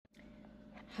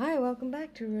Hi, welcome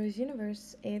back to Rose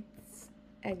Universe. It's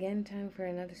again time for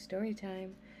another story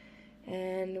time.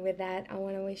 And with that, I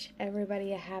want to wish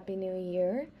everybody a happy new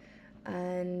year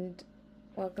and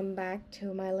welcome back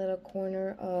to my little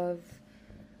corner of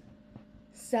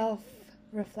self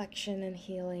reflection and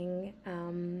healing.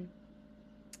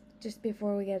 Just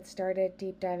before we get started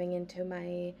deep diving into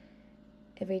my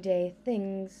everyday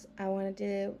things, I wanted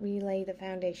to relay the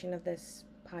foundation of this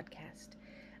podcast.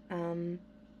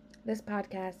 This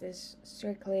podcast is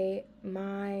strictly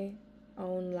my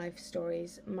own life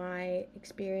stories, my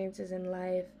experiences in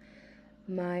life,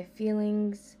 my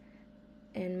feelings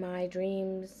and my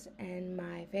dreams and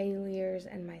my failures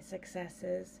and my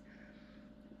successes.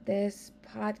 This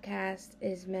podcast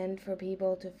is meant for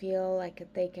people to feel like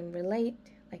they can relate,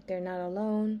 like they're not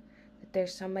alone, that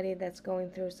there's somebody that's going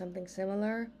through something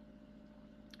similar.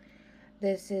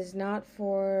 This is not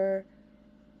for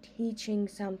teaching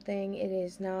something. It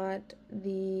is not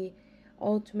the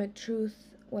ultimate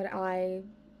truth, what I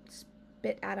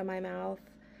spit out of my mouth.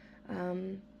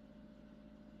 I'm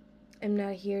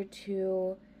not here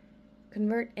to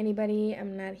convert anybody.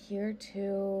 I'm not here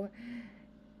to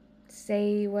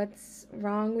say what's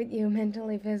wrong with you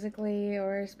mentally, physically,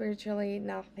 or spiritually.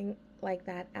 Nothing like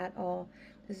that at all.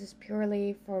 This is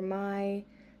purely for my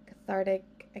cathartic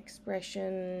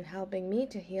expression, helping me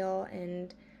to heal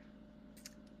and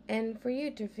for you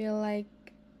to feel like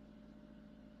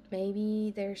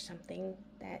maybe there's something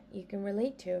that you can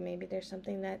relate to. Maybe there's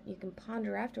something that you can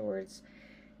ponder afterwards,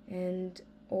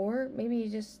 or maybe you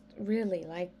just really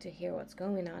like to hear what's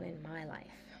going on in my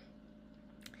life.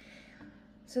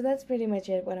 So that's pretty much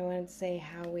it, what I wanted to say,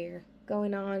 how we're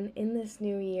going on in this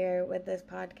new year with this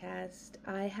podcast.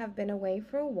 I have been away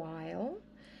for a while,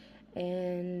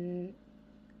 and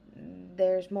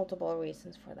there's multiple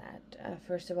reasons for that.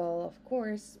 First of all, of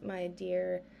course, my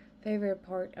dear favorite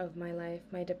part of my life,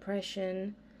 my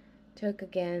depression, took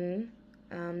again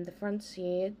the front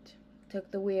seat,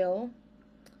 took the wheel,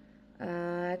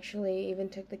 actually even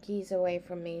took the keys away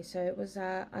from me. So it was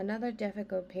another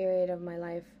difficult period of my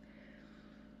life.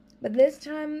 But this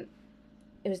time,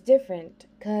 it was different,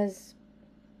 because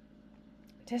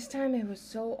this time it was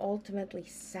so ultimately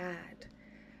sad.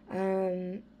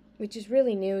 Which is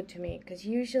really new to me, because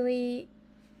usually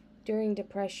during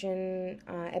depression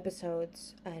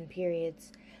episodes and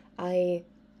periods, I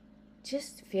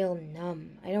just feel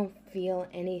numb. I don't feel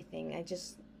anything. I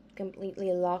just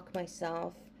completely lock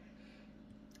myself,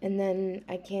 and then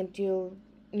I can't do,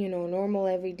 normal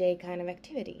everyday kind of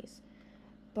activities.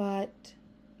 But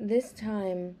this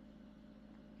time,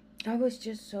 I was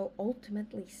just so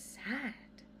ultimately sad,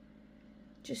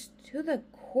 just to the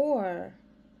core,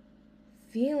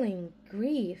 feeling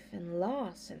grief and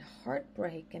loss and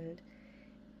heartbreak and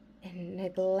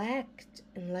neglect,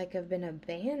 and like I've been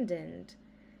abandoned.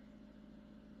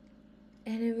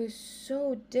 And it was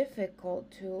so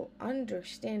difficult to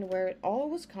understand where it all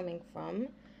was coming from.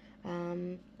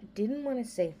 I didn't want to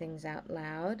say things out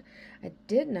loud. I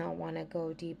did not want to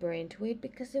go deeper into it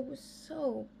because it was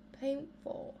so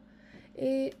painful.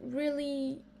 It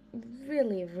really,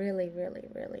 really, really, really,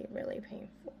 really, really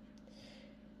painful.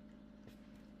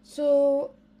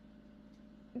 So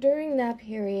during that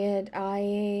period,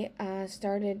 I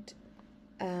started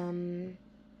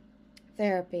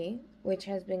therapy, which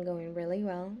has been going really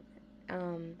well. I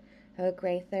have a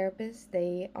great therapist.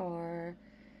 They are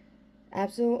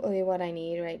absolutely what I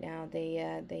need right now.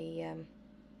 They're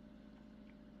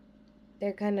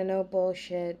kind of no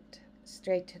bullshit,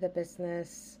 straight to the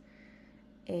business,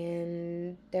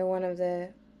 and they're one of the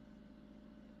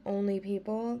only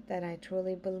people that I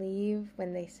truly believe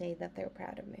when they say that they're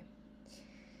proud of me.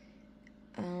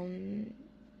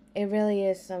 It really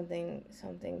is something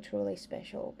truly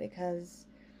special, because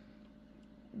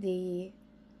the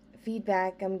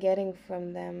feedback I'm getting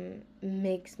from them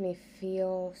makes me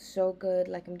feel so good,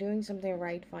 like I'm doing something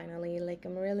right finally, like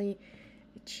I'm really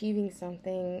achieving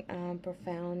something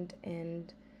profound.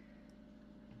 And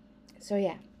so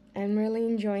yeah, I'm really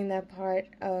enjoying that part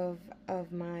of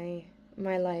my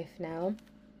life now.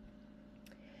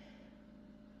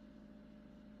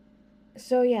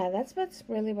 So yeah, that's what's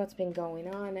been going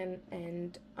on,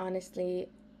 and honestly,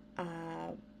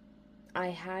 I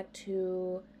had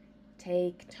to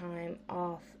take time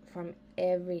off from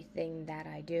everything that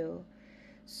I do.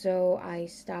 So I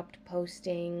stopped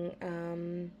posting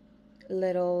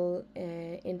little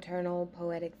internal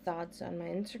poetic thoughts on my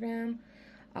Instagram.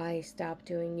 I stopped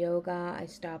doing yoga. I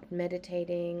stopped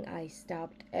meditating. I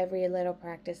stopped every little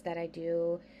practice that I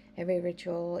do, every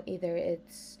ritual. Either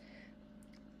it's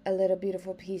a little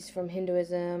beautiful piece from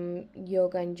Hinduism,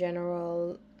 yoga in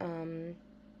general,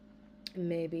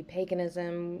 maybe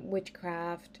paganism,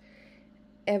 witchcraft,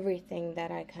 everything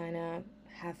that I kind of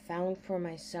have found for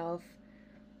myself,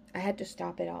 I had to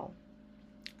stop it all.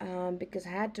 Because I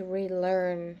had to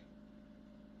relearn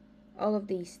all of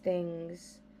these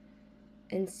things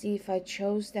and see if I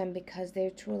chose them because they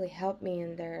truly helped me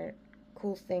and they're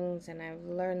cool things and I've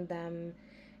learned them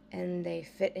and they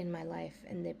fit in my life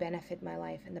and they benefit my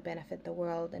life and they benefit the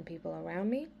world and people around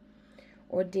me.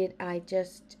 Or did I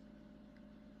just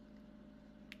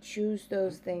choose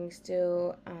those things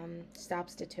to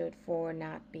substitute for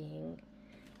not being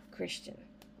Christian?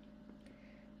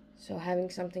 So having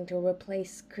something to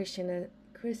replace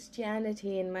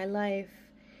Christianity in my life.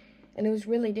 And it was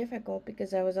really difficult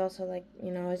because I was also like, I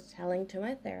was telling to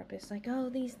my therapist, like, oh,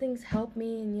 these things help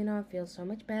me and, I feel so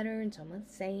much better and so much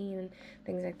sane and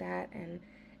things like that. And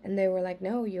they were like,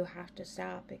 no, you have to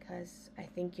stop because I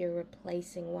think you're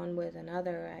replacing one with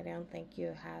another. I don't think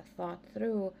you have thought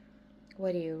through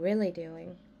what are you really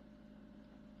doing.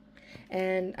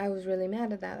 And I was really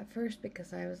mad at that at first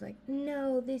because I was like,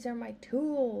 no, these are my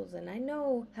tools and I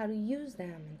know how to use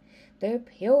them. And they're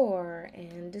pure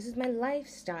and this is my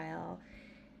lifestyle.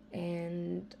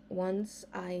 And once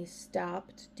I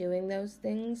stopped doing those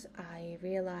things, I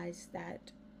realized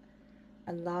that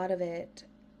a lot of it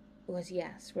was,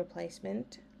 yes,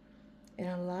 replacement. And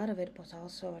a lot of it was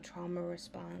also a trauma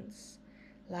response,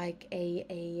 like a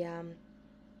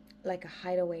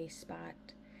hideaway spot.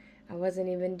 I wasn't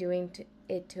even doing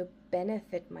it to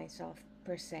benefit myself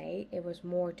per se. It was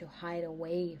more to hide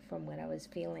away from what I was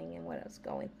feeling and what I was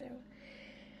going through.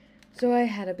 So I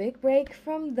had a big break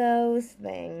from those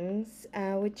things,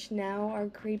 which now are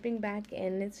creeping back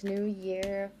in. It's New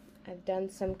Year. I've done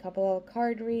some couple of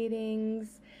card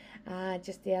readings.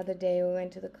 Just the other day we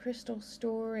went to the crystal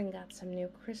store and got some new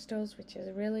crystals, which is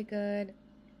really good.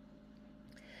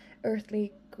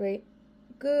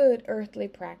 Good earthly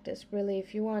practice, really.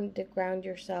 If you want to ground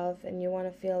yourself and you want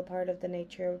to feel part of the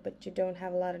nature, but you don't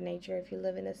have a lot of nature, if you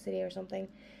live in a city or something,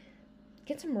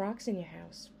 get some rocks in your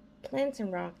house. Plant some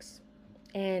rocks.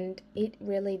 And it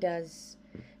really does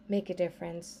make a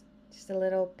difference. Just a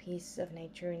little piece of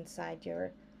nature inside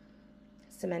your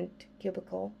cement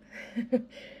cubicle.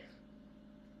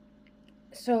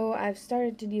 So I've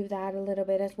started to do that a little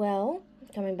bit as well,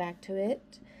 coming back to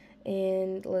it,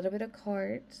 and a little bit of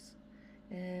cards.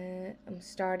 I'm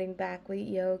starting back with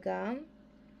yoga,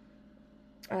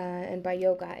 and by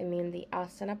yoga I mean the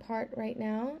asana part right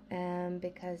now,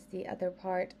 because the other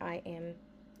part I am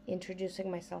introducing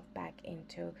myself back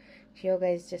into. Yoga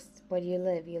is just what you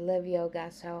live yoga.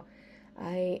 So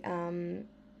I'm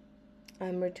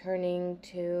returning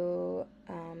to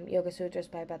Yoga Sutras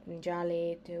by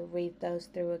Patanjali to read those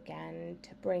through again, to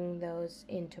bring those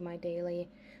into my daily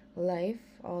life,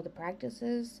 all the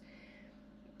practices.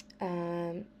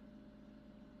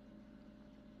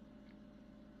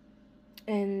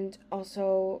 And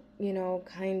also,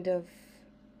 kind of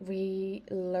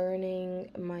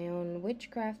relearning my own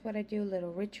witchcraft, what I do,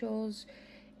 little rituals.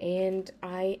 And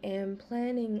I am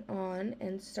planning on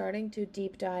and starting to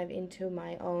deep dive into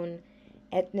my own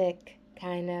ethnic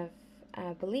kind of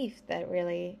belief that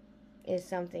really is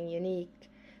something unique.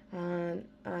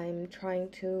 I'm trying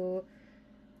to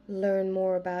learn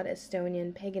more about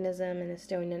Estonian paganism and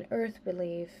Estonian earth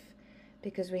belief,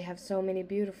 because we have so many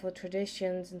beautiful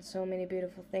traditions and so many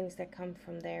beautiful things that come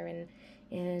from there,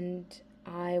 and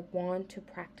I want to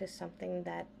practice something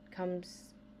that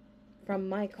comes from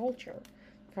my culture,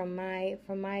 from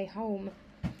my home.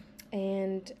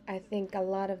 And I think a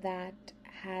lot of that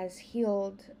has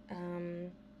healed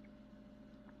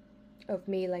of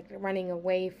me, like running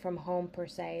away from home per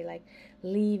se, like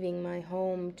leaving my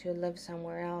home to live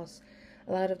somewhere else.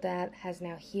 A lot of that has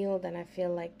now healed, and I feel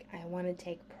like I want to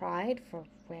take pride for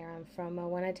where I'm from. I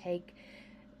want to take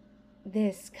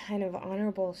this kind of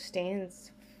honorable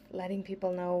stance, letting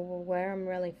people know where I'm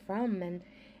really from and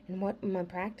what my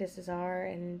practices are.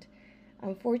 And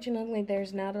unfortunately,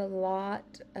 there's not a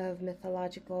lot of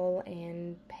mythological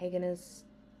and paganist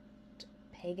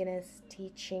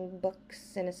teaching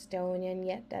books in Estonian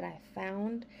yet that I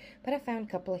found, but I found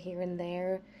a couple here and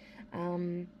there.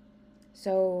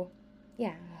 So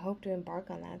yeah, I hope to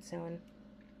embark on that soon,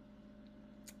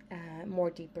 more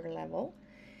deeper level.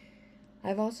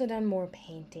 I've also done more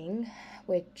painting,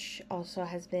 which also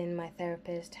has been my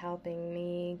therapist helping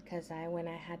me, because when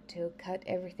I had to cut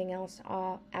everything else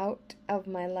out of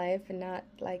my life and not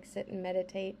like sit and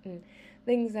meditate and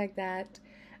things like that,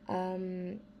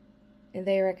 and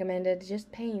they recommended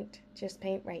just paint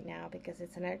right now, because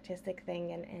it's an artistic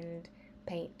thing, and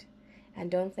paint,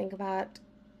 and don't think about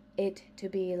it to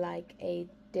be like a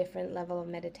different level of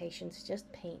meditations,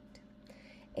 just paint.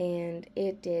 and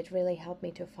it did really help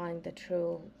me to find the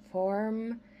true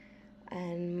form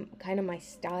and kind of my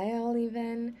style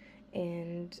even.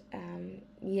 And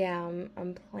yeah,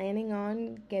 I'm planning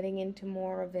on getting into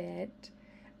more of it.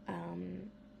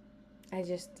 I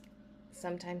just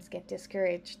sometimes get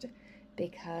discouraged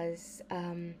because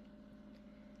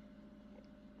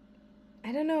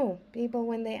I don't know, people,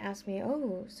 when they ask me,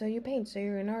 oh, so you paint, so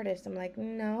you're an artist, I'm like,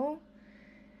 no.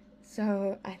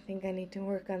 So I think I need to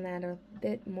work on that a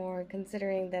bit more,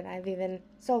 considering that I've even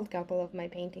sold a couple of my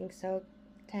paintings, so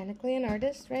technically an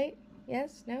artist, right?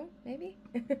 Yes? No? Maybe?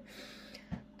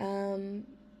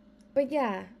 But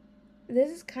yeah,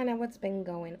 this is kind of what's been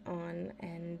going on,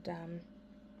 and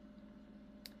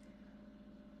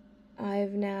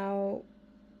I've now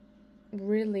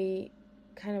really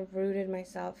kind of rooted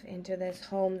myself into this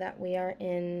home that we are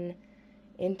in,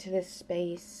 into this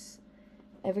space.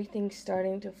 Everything's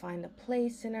starting to find a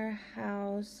place in our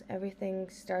house.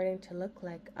 Everything's starting to look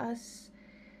like us.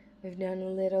 We've done a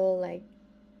little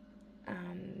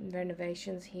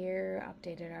renovations here,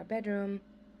 updated our bedroom,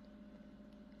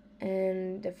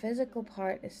 and the physical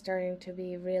part is starting to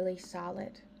be really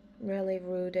solid, really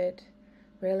rooted,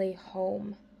 really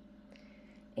home.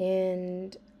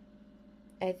 And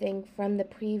I think from the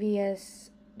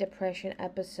previous depression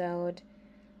episode,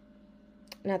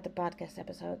 not the podcast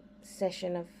episode,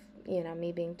 session of,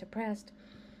 me being depressed,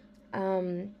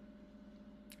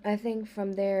 I think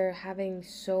from there, having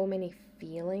so many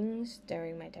feelings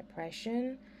during my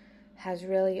depression has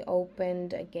really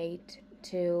opened a gate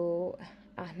to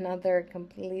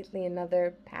completely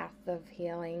another path of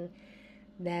healing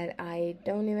that I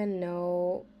don't even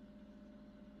know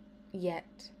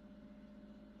yet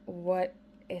what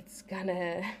it's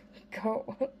gonna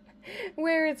go,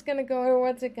 where it's gonna go, or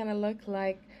what's it gonna look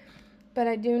like. But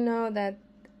I do know that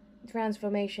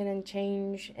transformation and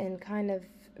change and kind of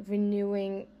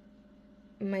renewing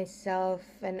myself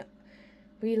and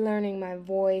relearning my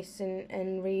voice and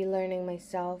relearning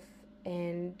myself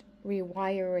and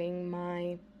rewiring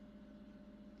my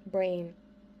brain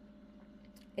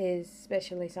is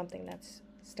especially something that's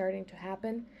starting to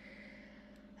happen.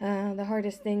 The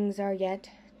hardest things are yet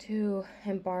to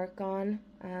embark on,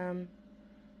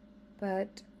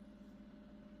 but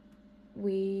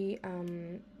we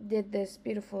did this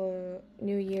beautiful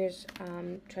New Year's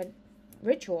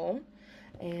ritual,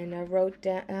 and I wrote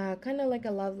down kind of like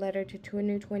a love letter to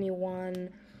 2021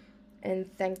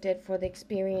 and thanked it for the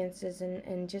experiences,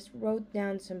 and just wrote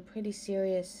down some pretty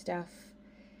serious stuff.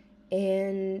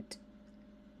 And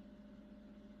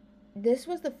this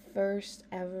was the first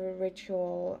ever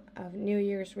ritual, of New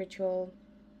Year's ritual,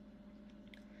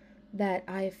 that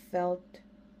I felt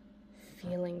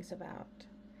feelings about.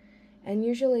 And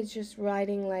usually it's just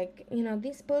writing like,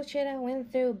 this bullshit I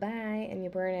went through, bye, and you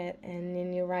burn it, and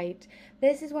then you write,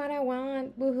 this is what I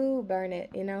want, woohoo, burn it,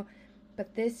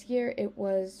 But this year it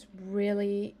was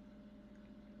really,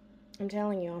 I'm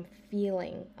telling you, I'm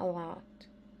feeling a lot.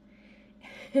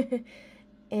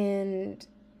 And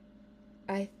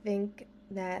I think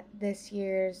that this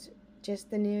year's,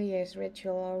 just the New Year's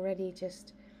ritual already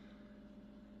just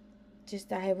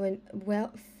I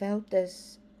felt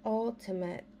this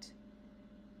ultimate,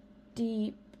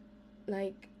 deep,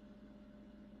 like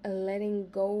a letting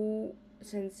go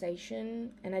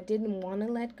sensation, and I didn't want to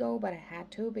let go, but I had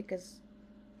to, because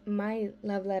my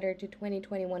love letter to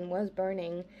 2021 was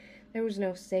burning. There was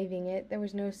no saving it. There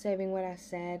was no saving what I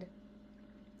said.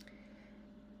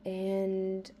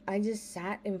 And I just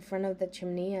sat in front of the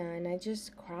chimney and I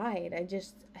just cried. I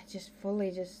just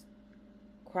fully just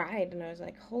cried, and I was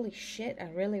like, holy shit, I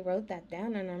really wrote that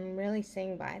down, and I'm really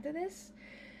saying bye to this.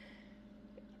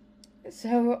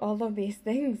 So all of these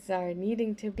things are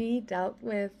needing to be dealt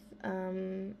with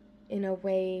in a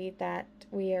way that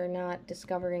we are not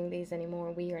discovering these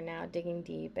anymore. We are now digging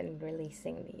deep and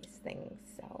releasing these things.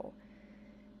 So,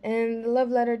 and the love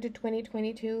letter to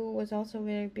 2022 was also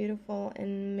very beautiful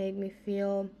and made me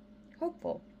feel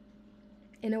hopeful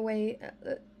in a way,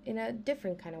 in a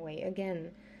different kind of way.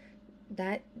 Again,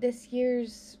 that this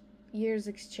year's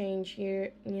exchange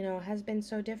here, has been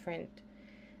so different.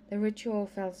 The ritual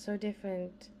felt so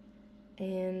different,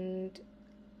 and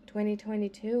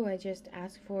 2022, I just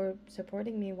asked for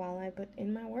supporting me while I put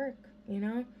in my work,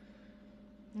 I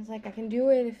was like, I can do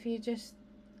it if you just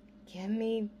give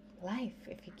me life.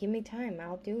 If you give me time,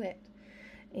 I'll do it.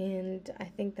 And I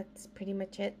think that's pretty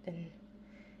much it.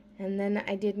 And then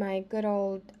I did my good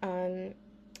old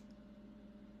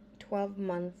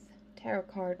 12-month tarot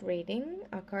card reading,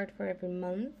 a card for every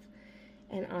month.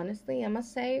 And honestly, I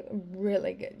must say,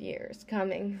 really good year is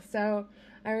coming. So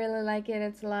I really like it.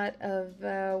 It's a lot of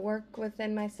work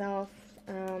within myself,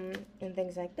 and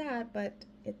things like that, but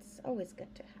it's always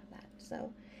good to have that.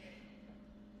 So,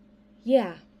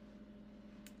 yeah.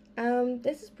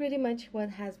 This is pretty much what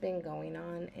has been going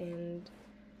on, and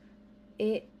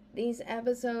these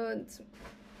episodes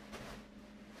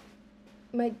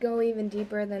might go even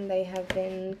deeper than they have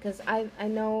been, because I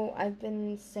know I've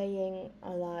been saying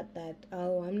a lot that,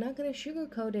 oh, I'm not going to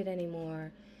sugarcoat it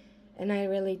anymore, and I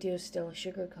really do still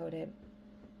sugarcoat it.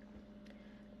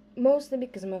 Mostly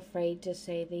because I'm afraid to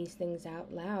say these things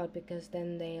out loud, because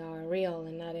then they are real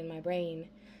and not in my brain,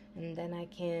 and then I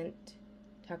can't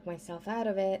talk myself out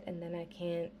of it, and then I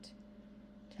can't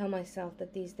tell myself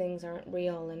that these things aren't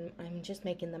real and I'm just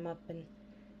making them up,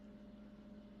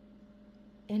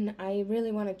 and I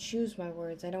really want to choose my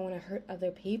words. I don't want to hurt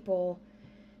other people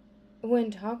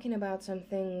when talking about some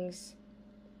things,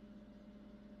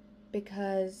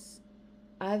 because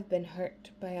I've been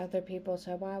hurt by other people,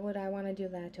 so why would I want to do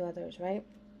that to others, right?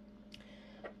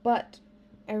 But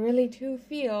I really do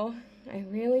feel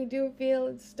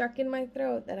it's stuck in my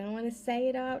throat that I want to say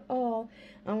it out all.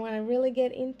 I want to really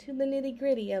get into the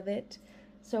nitty-gritty of it.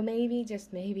 So maybe,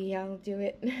 just maybe, I'll do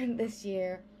it this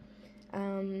year.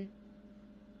 And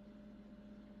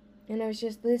I was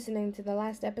just listening to the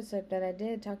last episode that I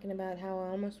did, talking about how I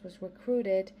almost was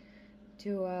recruited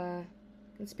to a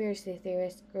conspiracy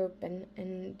theorist group,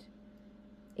 and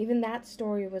even that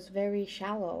story was very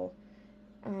shallow.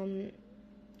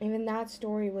 Even that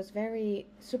story was very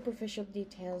superficial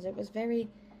details. It was very,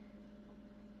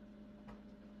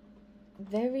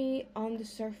 very on the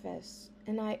surface.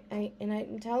 And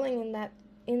I'm telling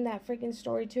in that freaking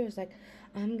story too. It's like,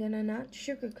 I'm gonna not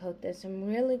sugarcoat this. I'm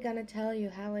really gonna tell you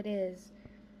how it is.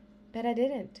 But I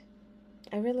didn't.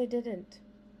 I really didn't.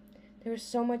 There was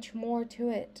so much more to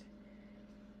it.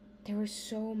 There was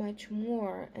so much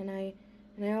more, and I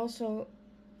also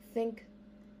think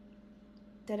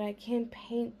that I can't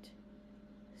paint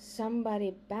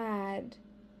somebody bad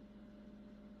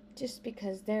just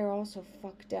because they're also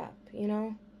fucked up, you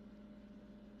know?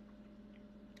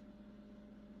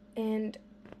 And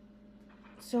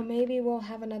so maybe we'll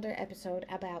have another episode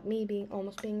about me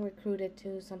almost being recruited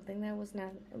to something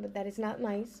that is not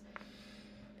nice.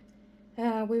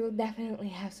 We will definitely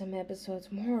have some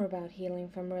episodes more about healing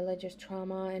from religious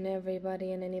trauma, and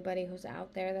everybody and anybody who's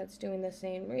out there that's doing the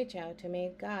same, reach out to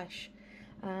me. Gosh,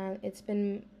 it's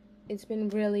been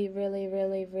really, really,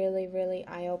 really, really, really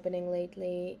eye-opening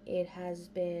lately. It has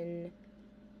been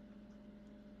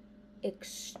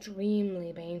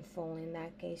extremely painful in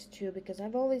that case too, because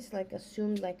I've always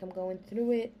assumed I'm going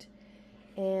through it,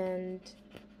 and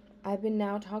I've been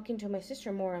now talking to my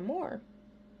sister more and more,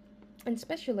 and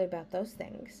especially about those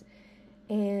things.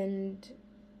 And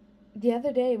the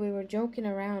other day we were joking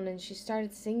around, and she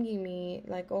started singing me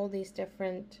all these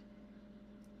different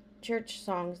church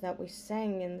songs that we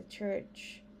sang in the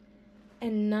church,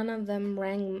 and none of them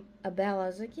rang a bell. I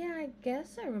was like, yeah, I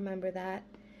guess I remember that.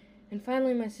 And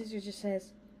finally my sister just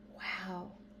says,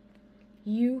 wow,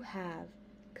 you have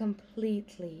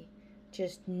completely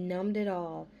just numbed it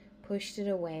all, pushed it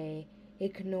away,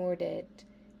 ignored it,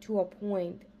 to a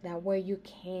point that where you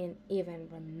can't even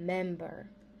remember.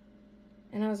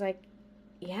 And I was like,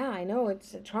 yeah, I know,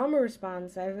 it's a trauma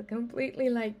response. I've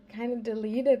completely kind of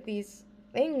deleted these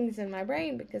things in my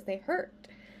brain because they hurt.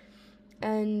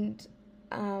 And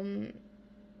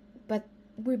but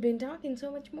we've been talking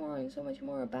so much more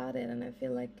about it, and I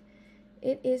feel like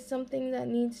it is something that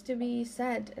needs to be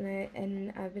said.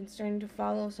 And I've been starting to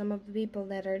follow some of the people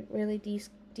that are really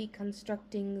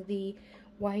deconstructing the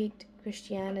white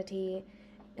Christianity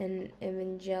and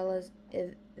evangelism.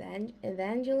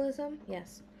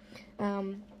 Yes.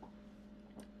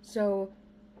 So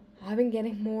I've been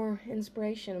getting more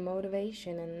inspiration and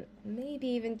motivation, and maybe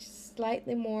even just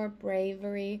slightly more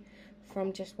bravery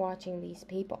from just watching these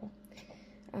people.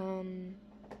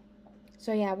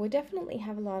 So yeah, we'll definitely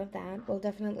have a lot of that. We'll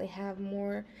definitely have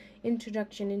more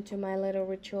introduction into my little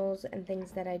rituals and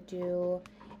things that I do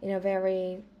in a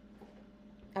very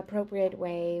appropriate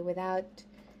way, without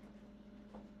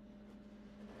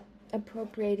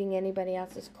appropriating anybody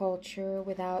else's culture,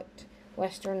 without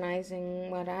westernizing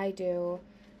what I do,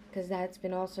 because that's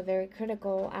been also a very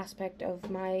critical aspect of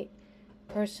my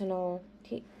personal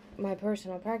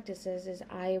practices. Is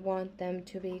I want them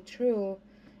to be true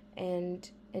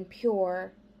and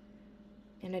pure,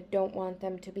 and I don't want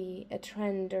them to be a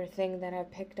trend or thing that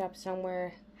I've picked up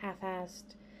somewhere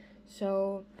half-assed.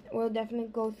 So we'll definitely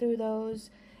go through those,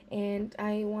 and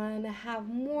I want to have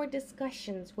more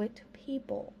discussions with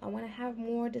people. I want to have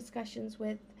more discussions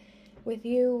with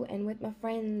you and with my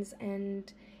friends,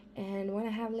 and want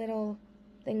to have little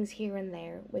things here and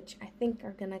there, which I think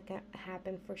are gonna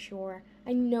happen for sure.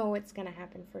 I know it's gonna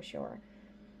happen for sure.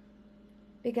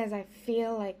 Because I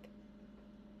feel like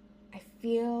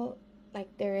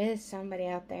there is somebody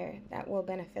out there that will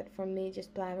benefit from me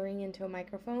just blabbering into a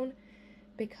microphone,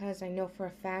 because I know for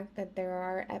a fact that there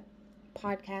are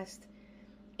podcasts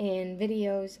and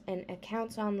videos and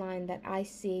accounts online that I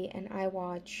see and I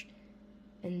watch,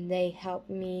 and they help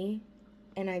me,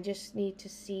 and I just need to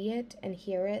see it and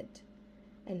hear it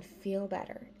and feel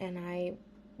better, and I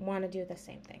want to do the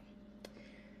same thing.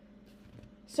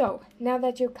 So, now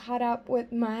that you're caught up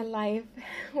with my life,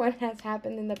 what has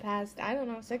happened in the past,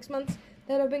 6 months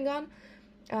that I've been gone,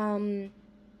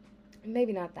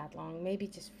 maybe not that long, maybe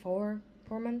just 4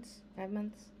 months, 5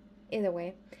 months, either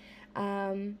way,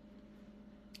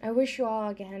 I wish you all,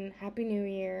 again, Happy New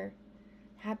Year,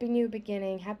 Happy New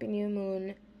Beginning, Happy New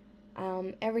Moon.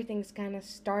 Everything's kind of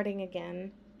starting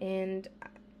again, and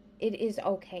it is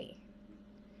okay.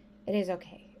 It is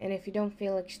okay. And if you don't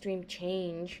feel extreme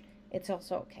change, it's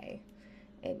also okay.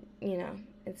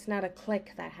 It's not a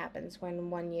click that happens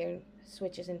when one year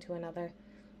switches into another.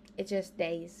 It's just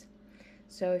days.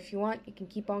 So if you want, you can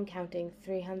keep on counting.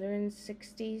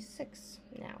 366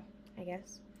 now, I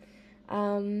guess.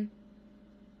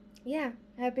 Yeah,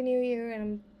 Happy New Year, and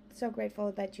I'm so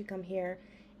grateful that you come here,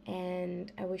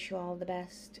 and I wish you all the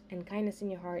best, and kindness in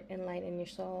your heart, and light in your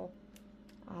soul.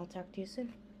 I'll talk to you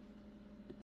soon.